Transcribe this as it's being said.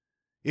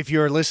If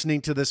you're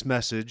listening to this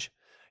message,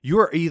 you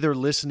are either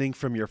listening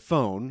from your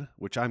phone,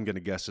 which I'm going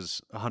to guess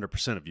is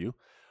 100% of you,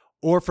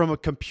 or from a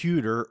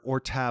computer or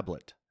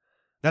tablet.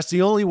 That's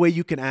the only way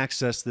you can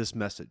access this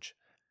message.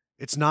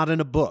 It's not in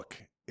a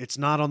book. It's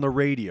not on the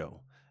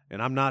radio.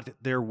 And I'm not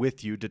there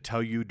with you to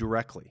tell you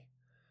directly.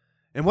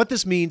 And what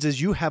this means is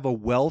you have a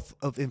wealth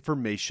of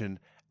information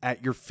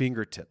at your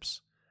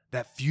fingertips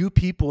that few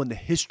people in the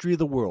history of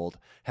the world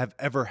have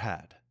ever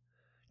had.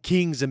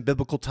 Kings in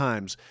biblical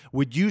times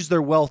would use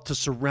their wealth to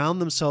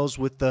surround themselves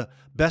with the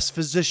best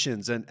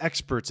physicians and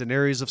experts in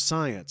areas of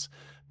science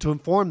to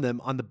inform them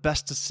on the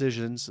best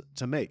decisions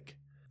to make.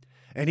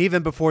 And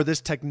even before this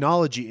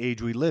technology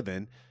age we live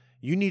in,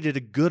 you needed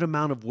a good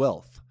amount of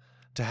wealth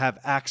to have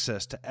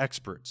access to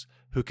experts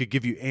who could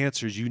give you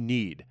answers you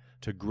need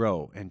to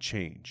grow and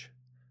change.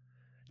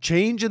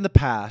 Change in the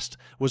past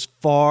was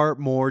far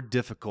more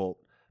difficult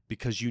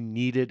because you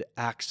needed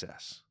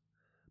access.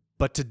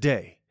 But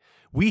today,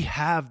 we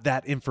have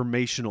that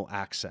informational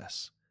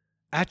access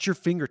at your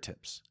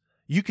fingertips.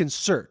 You can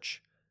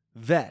search,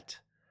 vet,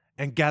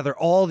 and gather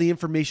all the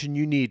information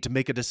you need to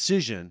make a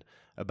decision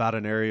about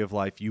an area of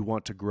life you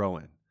want to grow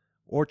in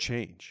or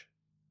change.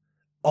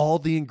 All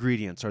the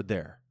ingredients are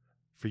there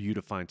for you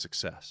to find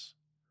success.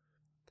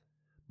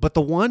 But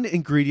the one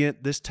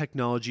ingredient this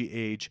technology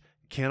age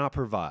cannot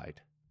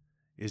provide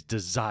is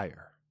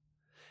desire.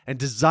 And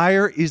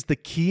desire is the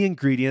key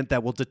ingredient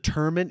that will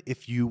determine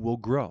if you will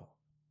grow.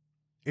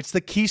 It's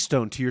the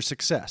keystone to your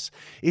success.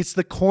 It's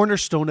the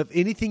cornerstone of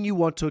anything you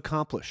want to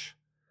accomplish.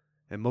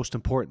 And most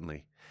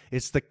importantly,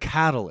 it's the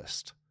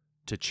catalyst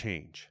to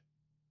change.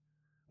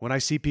 When I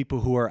see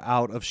people who are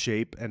out of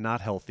shape and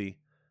not healthy,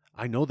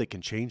 I know they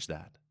can change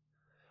that.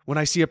 When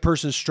I see a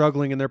person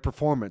struggling in their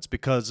performance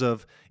because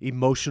of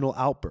emotional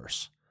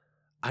outbursts,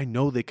 I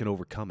know they can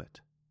overcome it.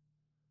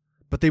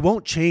 But they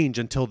won't change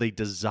until they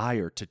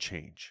desire to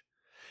change.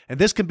 And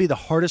this can be the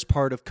hardest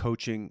part of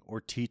coaching or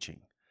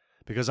teaching.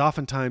 Because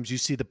oftentimes you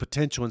see the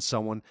potential in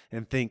someone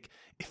and think,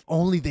 if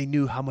only they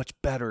knew how much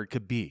better it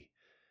could be,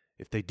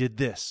 if they did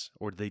this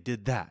or they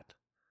did that.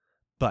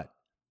 But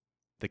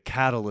the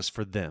catalyst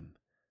for them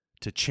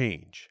to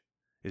change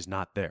is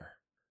not there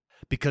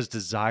because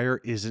desire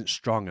isn't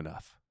strong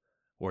enough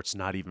or it's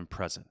not even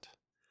present.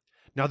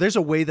 Now, there's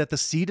a way that the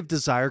seed of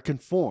desire can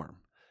form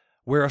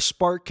where a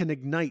spark can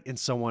ignite in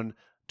someone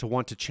to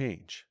want to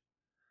change.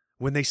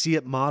 When they see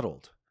it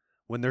modeled,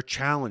 when they're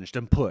challenged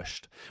and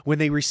pushed, when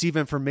they receive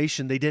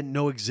information they didn't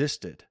know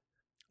existed,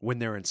 when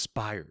they're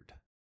inspired.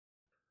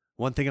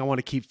 One thing I want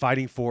to keep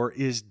fighting for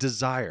is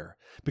desire,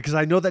 because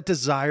I know that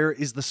desire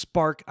is the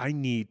spark I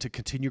need to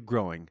continue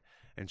growing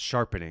and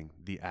sharpening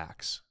the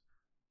axe.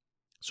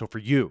 So for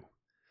you,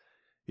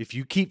 if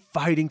you keep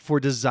fighting for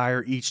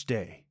desire each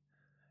day,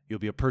 you'll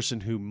be a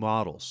person who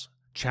models,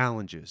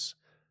 challenges,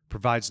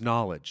 provides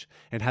knowledge,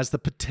 and has the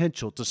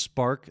potential to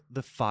spark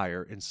the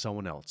fire in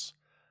someone else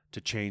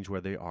to change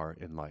where they are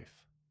in life.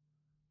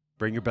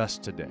 Bring your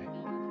best today.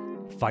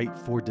 Fight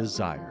for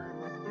desire,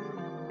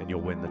 and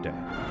you'll win the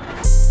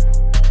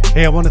day.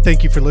 Hey, I want to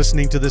thank you for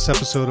listening to this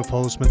episode of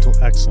Host Mental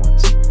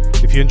Excellence.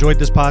 If you enjoyed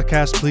this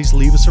podcast, please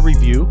leave us a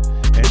review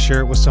and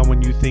share it with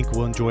someone you think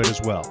will enjoy it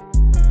as well.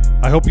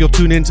 I hope you'll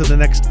tune in to the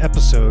next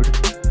episode.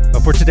 But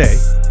for today,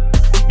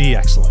 be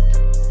excellent.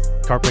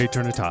 Carpe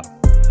Eternitatem.